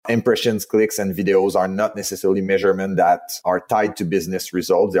impressions, clicks, and videos are not necessarily measurement that are tied to business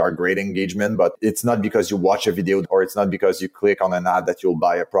results. They are great engagement, but it's not because you watch a video or it's not because you click on an ad that you'll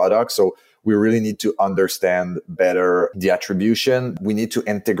buy a product. So we really need to understand better the attribution. We need to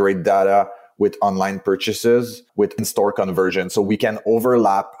integrate data with online purchases, with in-store conversion. So we can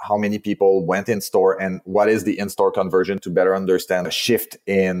overlap how many people went in store and what is the in-store conversion to better understand a shift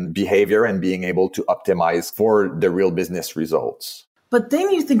in behavior and being able to optimize for the real business results. But then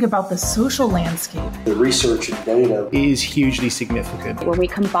you think about the social landscape. The research and data is hugely significant. When we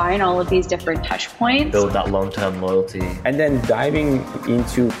combine all of these different touch points, build that long-term loyalty. And then diving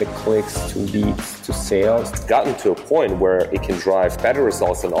into the clicks to leads to sales. It's gotten to a point where it can drive better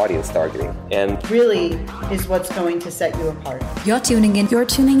results than audience targeting. And really is what's going to set you apart. You're tuning in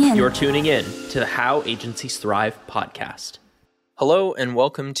to the How Agencies Thrive podcast. Hello, and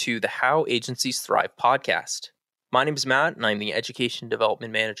welcome to the How Agencies Thrive podcast. My name is Matt, and I'm the Education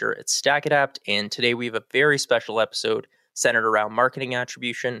Development Manager at StackAdapt, and today we have a very special episode centered around marketing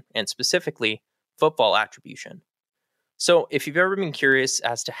attribution, and specifically, footfall attribution. So, if you've ever been curious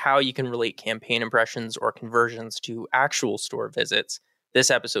as to how you can relate campaign impressions or conversions to actual store visits, this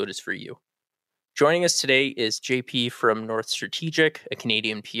episode is for you. Joining us today is JP from North Strategic, a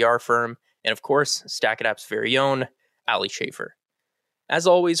Canadian PR firm, and of course, StackAdapt's very own, Ali Schaefer. As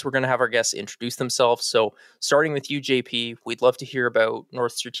always, we're going to have our guests introduce themselves. So starting with you, JP, we'd love to hear about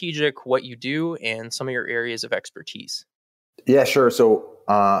North Strategic, what you do, and some of your areas of expertise. Yeah, sure. So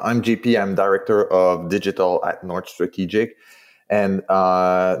I'm JP. I'm Director of Digital at North Strategic. And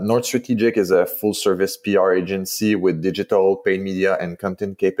North Strategic is a full-service PR agency with digital, paid media, and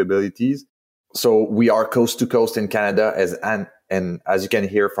content capabilities. So we are coast to coast in Canada. And as you can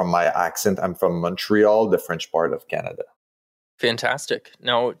hear from my accent, I'm from Montreal, the French part of Canada. Fantastic.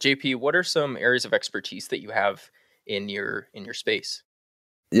 Now, JP, what are some areas of expertise that you have in your space?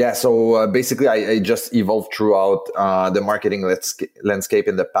 Yeah, so basically, I just evolved throughout the marketing landscape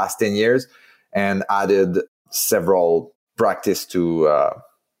in the past 10 years and added several practice to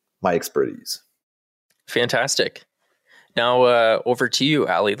my expertise. Fantastic. Now, over to you,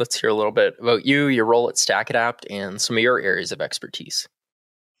 Ali. Let's hear a little bit about you, your role at StackAdapt, and some of your areas of expertise.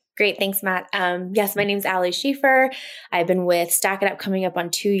 Great. Thanks, Matt. Yes, my name is Ali Schaefer. I've been with StackAdapt coming up on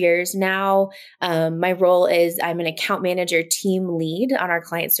 2 years now. My role is I'm an account manager team lead on our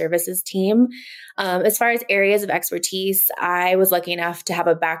client services team. As far as areas of expertise, I was lucky enough to have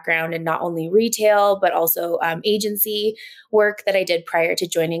a background in not only retail, but also agency work that I did prior to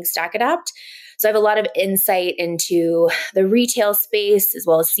joining StackAdapt. So I have a lot of insight into the retail space as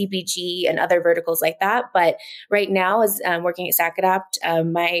well as CPG and other verticals like that. But right now, as working at StackAdapt,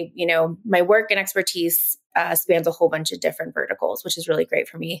 my work and expertise spans a whole bunch of different verticals, which is really great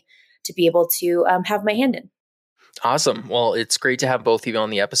for me to be able to have my hand in. Awesome. Well, it's great to have both of you on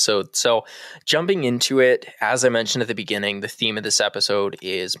the episode. So jumping into it, as I mentioned at the beginning, the theme of this episode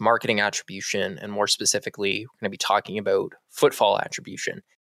is marketing attribution, and more specifically, we're going to be talking about footfall attribution.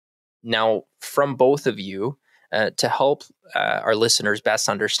 Now, from both of you, to help our listeners best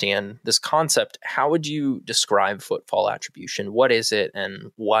understand this concept, how would you describe footfall attribution? What is it,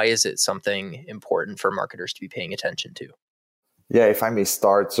 and why is it something important for marketers to be paying attention to? Yeah, if I may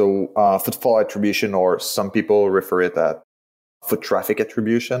start. So footfall attribution, or some people refer it as foot traffic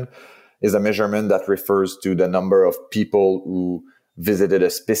attribution, is a measurement that refers to the number of people who visited a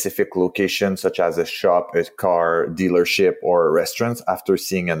specific location, such as a shop, a car dealership, or a restaurant after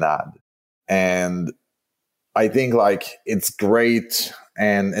seeing an ad. And I think it's great.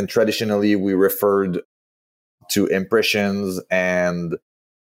 And traditionally we referred to impressions and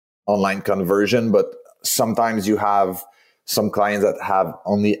online conversion, but sometimes you have some clients that have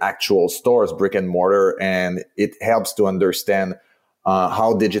only actual stores, brick and mortar, and it helps to understand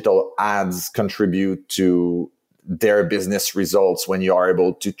how digital ads contribute to their business results when you are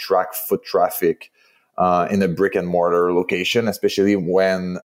able to track foot traffic in a brick and mortar location, especially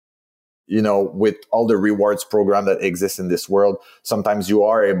when, with all the rewards program that exists in this world, sometimes you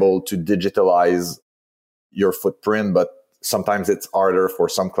are able to digitalize your footprint, but sometimes it's harder for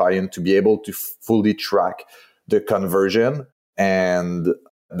some client to be able to fully track the conversion. And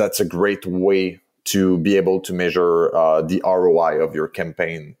that's a great way to be able to measure the ROI of your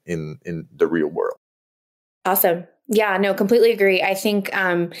campaign in the real world. Awesome. Yeah, no, completely agree. I think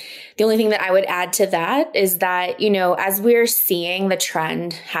the only thing that I would add to that is that, as we're seeing the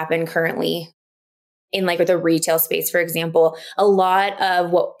trend happen currently in like the retail space, for example, a lot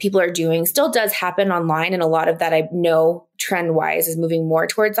of what people are doing still does happen online. And a lot of that I know trend wise is moving more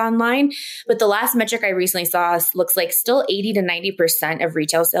towards online. But the last metric I recently saw looks like still 80 to 90% of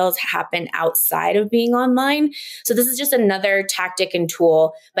retail sales happen outside of being online. So this is just another tactic and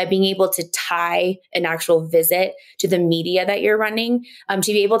tool by being able to tie an actual visit to the media that you're running, to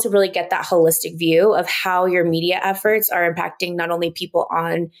be able to really get that holistic view of how your media efforts are impacting not only people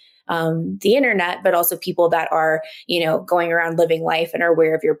on the internet, but also people that are, going around living life and are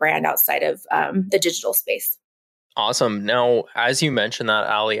aware of your brand outside of the digital space. Awesome. Now, as you mentioned that,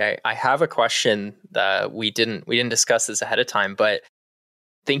 Ali, I have a question that we didn't discuss this ahead of time, but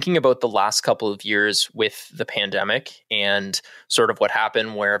thinking about the last couple of years with the pandemic and sort of what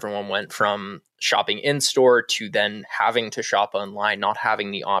happened where everyone went from shopping in store to then having to shop online, not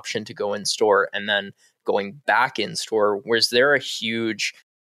having the option to go in store and then going back in store, was there a huge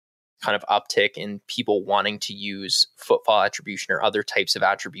kind of uptick in people wanting to use footfall attribution or other types of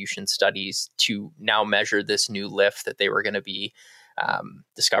attribution studies to now measure this new lift that they were going to be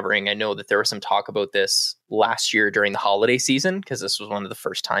discovering? I know that there was some talk about this last year during the holiday season, because this was one of the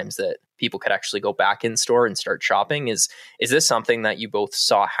first times that people could actually go back in store and start shopping. Is this something that you both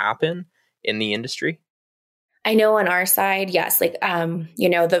saw happen in the industry? I know on our side, yes, like,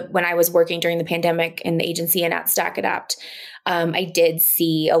 when I was working during the pandemic in the agency and at StackAdapt, I did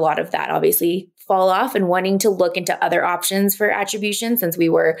see a lot of that obviously fall off and wanting to look into other options for attribution since we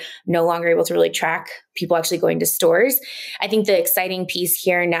were no longer able to really track people actually going to stores. I think the exciting piece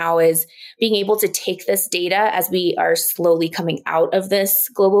here now is being able to take this data as we are slowly coming out of this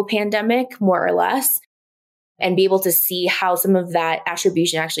global pandemic, more or less, and be able to see how some of that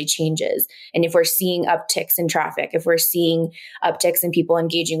attribution actually changes. And if we're seeing upticks in traffic, if we're seeing upticks in people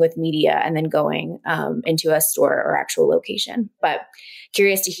engaging with media and then going into a store or actual location. But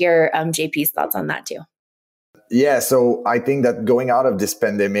curious to hear JP's thoughts on that too. Yeah, so I think that going out of this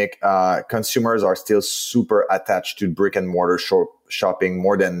pandemic, consumers are still super attached to brick and mortar shopping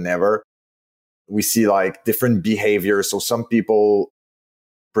more than ever. We see like different behaviors. So some people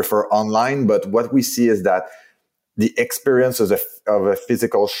prefer online, but what we see is that the experience of a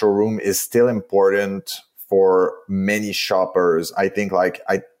physical showroom is still important for many shoppers. I think like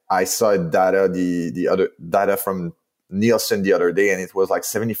I saw the other data from Nielsen the other day, and it was like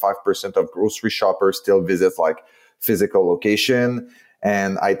 75% of grocery shoppers still visit like physical location.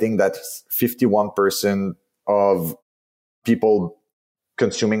 And I think that 51% of people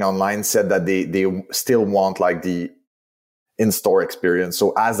consuming online said that they still want like the in-store experience.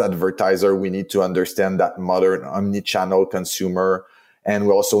 So as advertiser, we need to understand that modern omni-channel consumer. And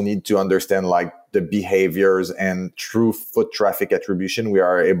we also need to understand like the behaviors and through foot traffic attribution, we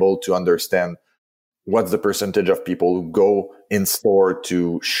are able to understand what's the percentage of people who go in store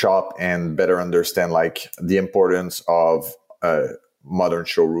to shop and better understand like the importance of a modern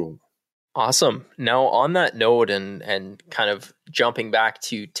showroom. Awesome. Now on that note and kind of jumping back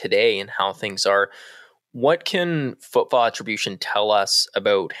to today and how things are, what can footfall attribution tell us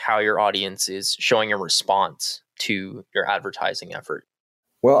about how your audience is showing a response to your advertising effort?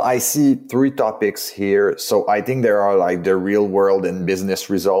 Well, I see 3 topics here. So I think there are like the real world and business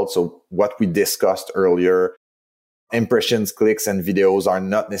results. So what we discussed earlier, impressions, clicks, and videos are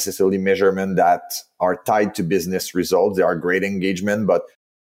not necessarily measurement that are tied to business results. They are great engagement, but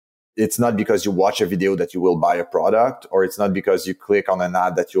it's not because you watch a video that you will buy a product, or it's not because you click on an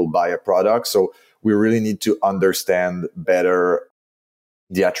ad that you'll buy a product. So we really need to understand better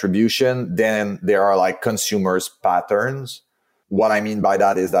the attribution. Then there are like consumers' patterns. What I mean by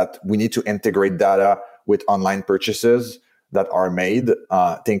that is that we need to integrate data with online purchases that are made,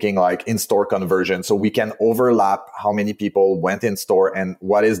 thinking like in-store conversion. So we can overlap how many people went in store and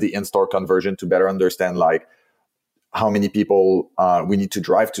what is the in-store conversion to better understand like how many people we need to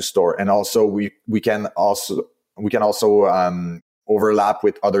drive to store. And also we can also overlap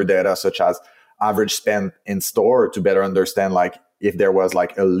with other data such as average spend in store to better understand like if there was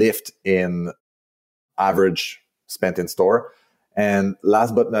like a lift in average spent in store. And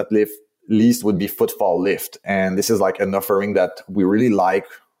last but not least would be footfall lift. And this is like an offering that we really like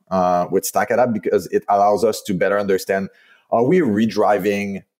with StackAdapt because it allows us to better understand, are we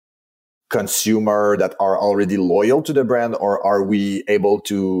redriving consumer that are already loyal to the brand, or are we able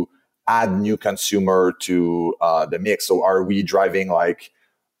to add new consumer to the mix? So are we driving like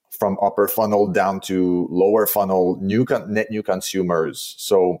from upper funnel down to lower funnel net new consumers?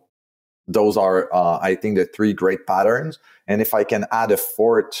 So those are, I think, the 3 great patterns. And if I can add a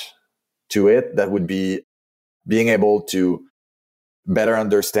 4th to it, that would be being able to better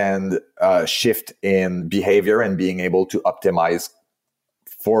understand shift in behavior and being able to optimize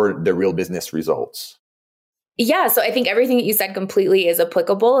for the real business results. Yeah, so I think everything that you said completely is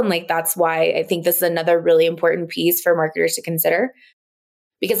applicable. And like, that's why I think this is another really important piece for marketers to consider.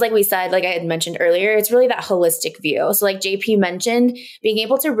 Because like we said, like I had mentioned earlier, it's really that holistic view. So like JP mentioned, being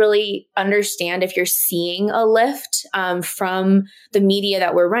able to really understand if you're seeing a lift from the media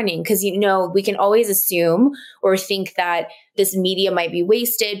that we're running. Because, we can always assume or think that this media might be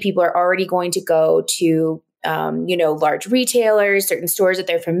wasted. People are already going to go to large retailers, certain stores that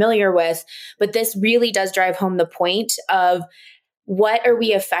they're familiar with. But this really does drive home the point of what are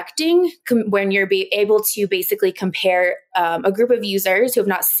we affecting when you're able to basically compare a group of users who have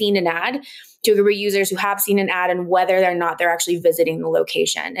not seen an ad to a group of users who have seen an ad and whether or not they're actually visiting the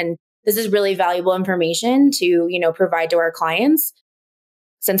location. And this is really valuable information to, provide to our clients,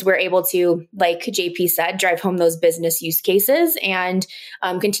 since we're able to, like JP said, drive home those business use cases and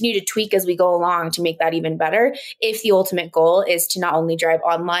continue to tweak as we go along to make that even better, if the ultimate goal is to not only drive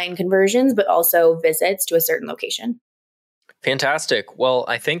online conversions, but also visits to a certain location. Fantastic. Well,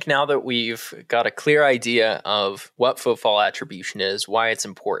 I think now that we've got a clear idea of what footfall attribution is, why it's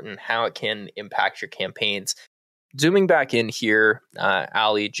important, how it can impact your campaigns, zooming back in here,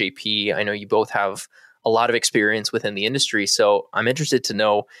 Ali, JP, I know you both have a lot of experience within the industry. So I'm interested to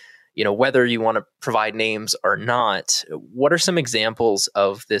know, whether you want to provide names or not, what are some examples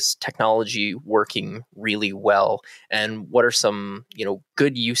of this technology working really well? And what are some,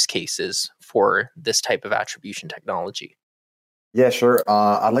 good use cases for this type of attribution technology? Yeah, sure.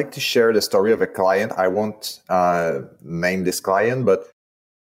 I'd like to share the story of a client. I won't name this client, but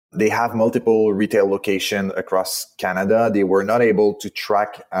they have multiple retail locations across Canada. They were not able to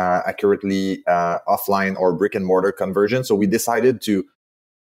track accurately offline or brick and mortar conversion. So we decided to,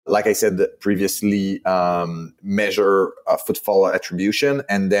 like I said previously, measure footfall attribution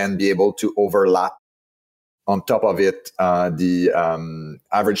and then be able to overlap on top of it the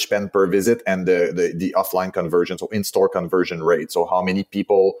average spend per visit and the offline conversion, so in-store conversion rate. So how many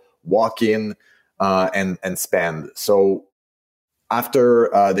people walk in and spend. So after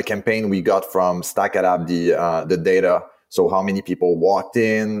the campaign, we got from StackAdapt the data. So how many people walked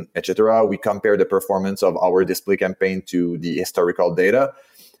in, etc. We compared the performance of our display campaign to the historical data.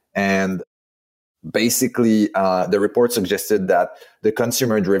 And basically, the report suggested that the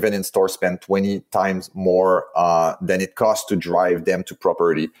consumer-driven in-store spent 20 times more than it cost to drive them to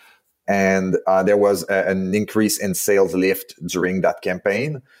property. And there was an increase in sales lift during that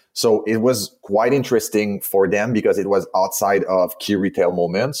campaign. So it was quite interesting for them because it was outside of key retail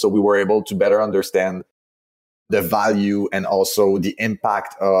moments. So we were able to better understand the value and also the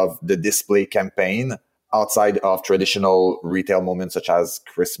impact of the display campaign outside of traditional retail moments such as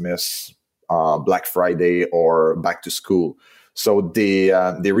Christmas, Black Friday, or back to school. So they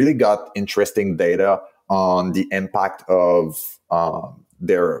really got interesting data on the impact of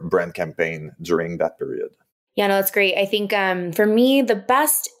their brand campaign during that period. Yeah, no, that's great. I think for me, the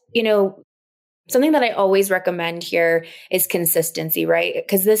best, something that I always recommend here is consistency, right?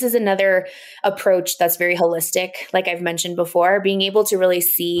 Because this is another approach that's very holistic. Like I've mentioned before, being able to really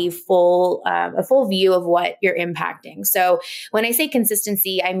see a full view of what you're impacting. So when I say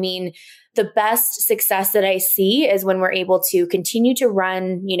consistency, I mean the best success that I see is when we're able to continue to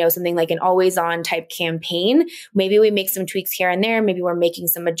run, something like an always on type campaign. Maybe we make some tweaks here and there. Maybe we're making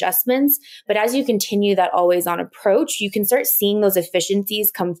some adjustments. But as you continue that always on approach, you can start seeing those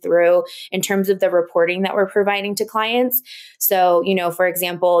efficiencies come through in terms of the reporting that we're providing to clients. So, for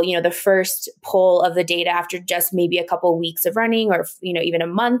example, the first pull of the data after just maybe a couple of weeks of running or, even a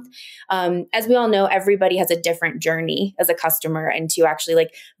month, as we all know, everybody has a different journey as a customer and to actually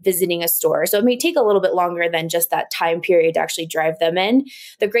like visiting a store. So it may take a little bit longer than just that time period to actually drive them in.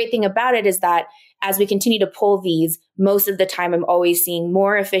 The great thing about it is that as we continue to pull these, most of the time I'm always seeing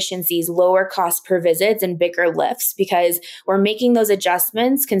more efficiencies, lower cost per visits, and bigger lifts because we're making those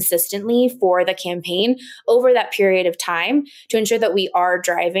adjustments consistently for the campaign over that period of time to ensure that we are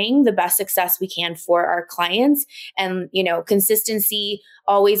driving the best success we can for our clients. And, consistency,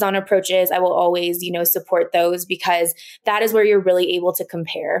 always on approaches, I will always, support those because that is where you're really able to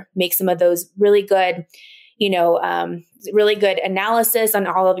compare, make some of those really good really good analysis on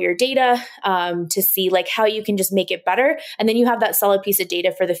all of your data to see like how you can just make it better. And then you have that solid piece of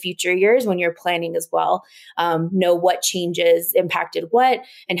data for the future years when you're planning as well. Know what changes impacted what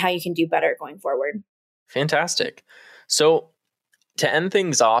and how you can do better going forward. Fantastic. So to end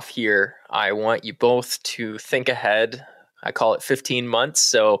things off here, I want you both to think ahead. I call it 15 months.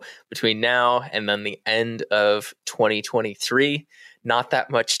 So between now and then the end of 2023, not that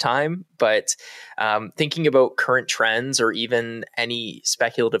much time, but thinking about current trends or even any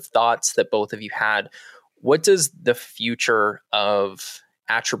speculative thoughts that both of you had, what does the future of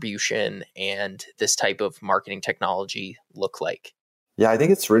attribution and this type of marketing technology look like? Yeah, I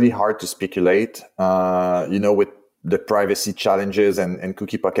think it's really hard to speculate. With the privacy challenges and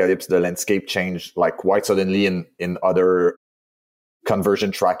cookie apocalypse, the landscape changed like quite suddenly in other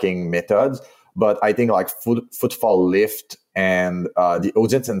conversion tracking methods. But I think like footfall lift and the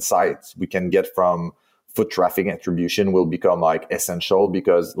audience insights we can get from foot traffic attribution will become like essential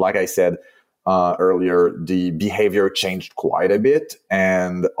because, like I said earlier, the behavior changed quite a bit,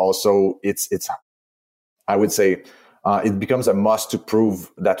 and also it's I would say it becomes a must to prove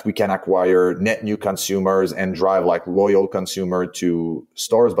that we can acquire net new consumers and drive like loyal consumer to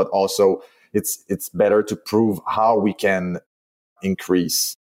stores, but also it's better to prove how we can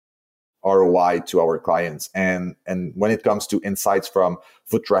increase ROI to our clients. And when it comes to insights from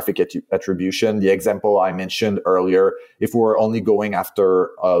foot traffic attribution, the example I mentioned earlier, if we're only going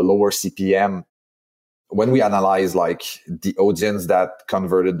after a lower CPM, when we analyze like the audience that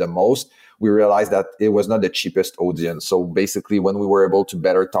converted the most, we realized that it was not the cheapest audience. So basically, when we were able to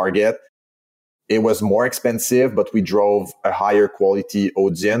better target, it was more expensive, but we drove a higher quality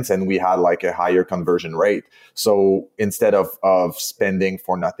audience and we had like a higher conversion rate. So instead of spending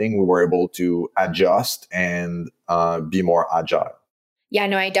for nothing, we were able to adjust and be more agile. Yeah,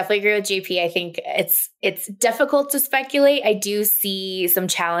 no, I definitely agree with JP. I think it's difficult to speculate. I do see some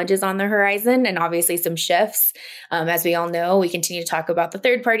challenges on the horizon and obviously some shifts. As we all know, we continue to talk about the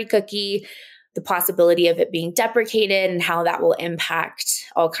third-party cookie, the possibility of it being deprecated and how that will impact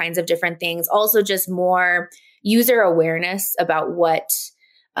all kinds of different things. Also, just more user awareness about what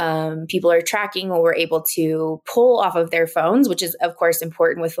people are tracking or we're able to pull off of their phones, which is, of course,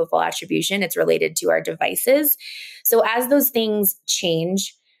 important with footfall attribution. It's related to our devices. So as those things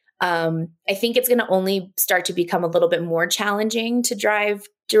change, I think it's going to only start to become a little bit more challenging to drive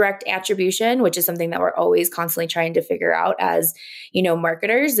direct attribution, which is something that we're always constantly trying to figure out as,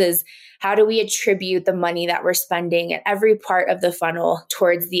 marketers, is how do we attribute the money that we're spending at every part of the funnel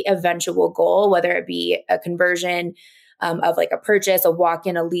towards the eventual goal, whether it be a conversion of like a purchase, a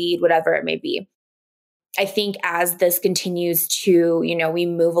walk-in, a lead, whatever it may be. I think as this continues to, we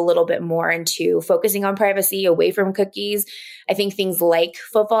move a little bit more into focusing on privacy away from cookies. I think things like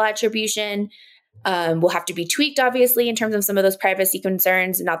footfall attribution will have to be tweaked, obviously, in terms of some of those privacy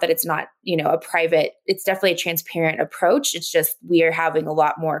concerns. Not that it's not, it's definitely a transparent approach. It's just people are having a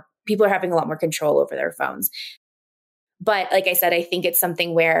lot more control over their phones. But like I said, I think it's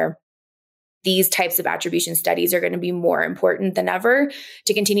something where these types of attribution studies are going to be more important than ever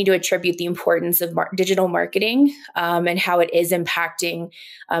to continue to attribute the importance of digital marketing and how it is impacting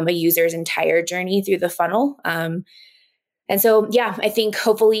a user's entire journey through the funnel. And so, I think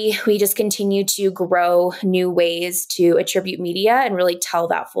hopefully we just continue to grow new ways to attribute media and really tell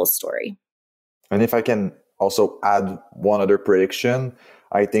that full story. And if I can also add one other prediction,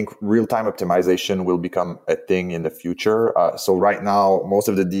 I think real-time optimization will become a thing in the future. So right now, most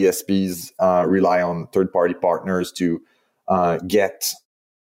of the DSPs rely on third-party partners to get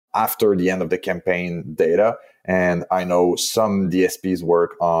after the end of the campaign data. And I know some DSPs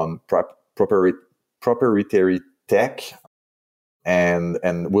work on proprietary tech and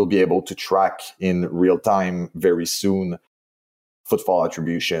will be able to track in real time very soon footfall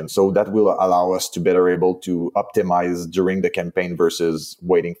attribution. So that will allow us to better able to optimize during the campaign versus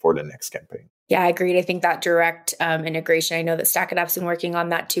waiting for the next campaign. Yeah, I agreed. I think that direct integration, I know that StackItUp's been working on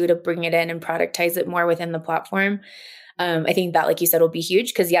that too, to bring it in and productize it more within the platform. I think that, like you said, will be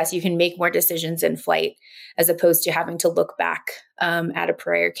huge because yes, you can make more decisions in flight as opposed to having to look back at a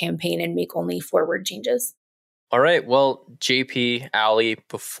prior campaign and make only forward changes. All right. Well, JP, Ali,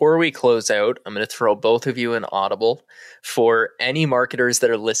 before we close out, I'm going to throw both of you an audible. For any marketers that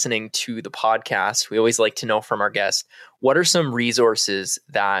are listening to the podcast, we always like to know from our guests, what are some resources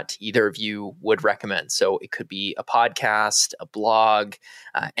that either of you would recommend? So it could be a podcast, a blog,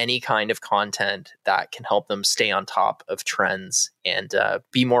 any kind of content that can help them stay on top of trends and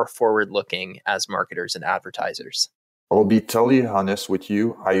be more forward-looking as marketers and advertisers. I'll be totally honest with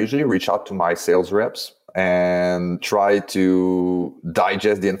you. I usually reach out to my sales reps and try to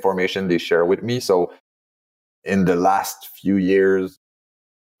digest the information they share with me. So in the last few years,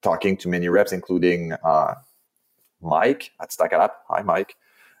 talking to many reps, including Mike at StackItUp. Hi, Mike.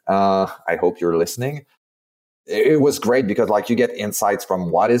 I hope you're listening. It was great because you get insights from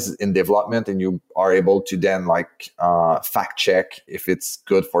what is in development and you are able to then fact check if it's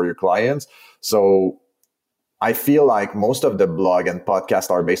good for your clients. So I feel like most of the blog and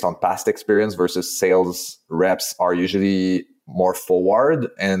podcast are based on past experience versus sales reps are usually more forward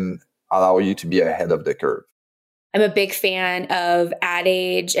and allow you to be ahead of the curve. I'm a big fan of Ad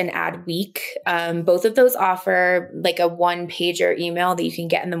Age and Adweek. Both of those offer like a 1-pager email that you can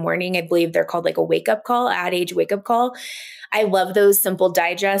get in the morning. I believe they're called like a wake-up call, Ad Age wake-up call. I love those simple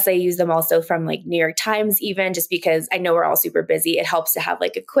digests. I use them also from like New York Times, even just because I know we're all super busy. It helps to have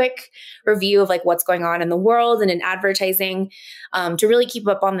like a quick review of like what's going on in the world and in advertising to really keep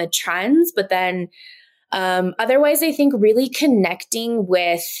up on the trends. But then otherwise, I think really connecting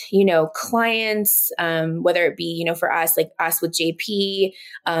with, clients, whether it be, for us, like us with JP,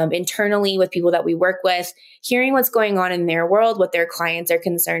 internally with people that we work with, hearing what's going on in their world, what their clients are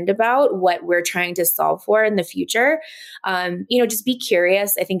concerned about, what we're trying to solve for in the future. Just be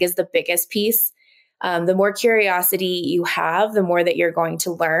curious, I think is the biggest piece. The more curiosity you have, the more that you're going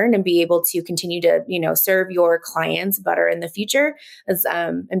to learn and be able to continue to, serve your clients better in the future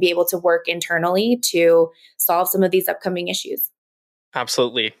and be able to work internally to solve some of these upcoming issues.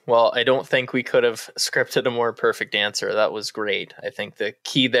 Absolutely. Well, I don't think we could have scripted a more perfect answer. That was great. I think the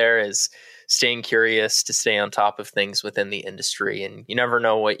key there is staying curious to stay on top of things within the industry. And you never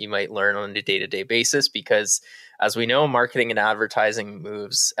know what you might learn on a day-to-day basis because, as we know, marketing and advertising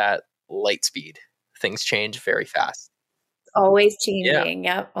moves at light speed. Things change very fast. Always changing.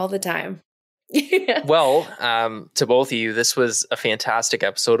 Yeah. Yep. All the time. Well, to both of you, this was a fantastic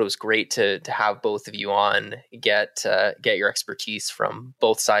episode. It was great to have both of you on, get your expertise from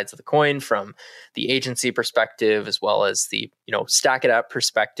both sides of the coin, from the agency perspective as well as the Stack It Up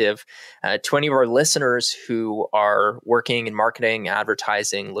perspective. To any of our listeners who are working in marketing,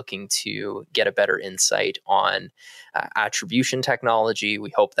 advertising, looking to get a better insight on attribution technology,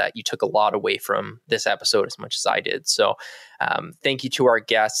 we hope that you took a lot away from this episode as much as I did. So thank you to our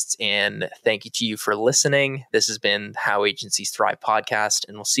guests and thank you to you for listening. This has been How Agencies Thrive podcast,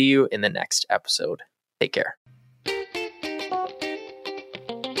 and we'll see you in the next episode. Take care.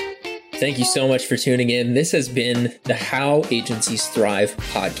 Thank you so much for tuning in. This has been the How Agencies Thrive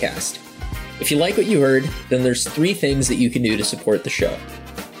podcast. If you like what you heard, then there's 3 things that you can do to support the show.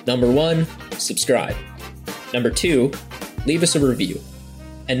 Number 1, subscribe. Number 2, leave us a review.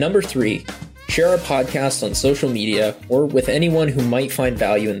 And number 3, share our podcast on social media or with anyone who might find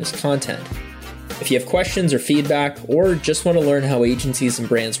value in this content. If you have questions or feedback, or just want to learn how agencies and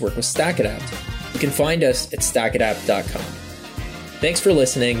brands work with StackAdapt, you can find us at stackadapt.com. Thanks for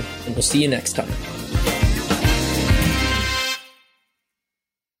listening, and we'll see you next time.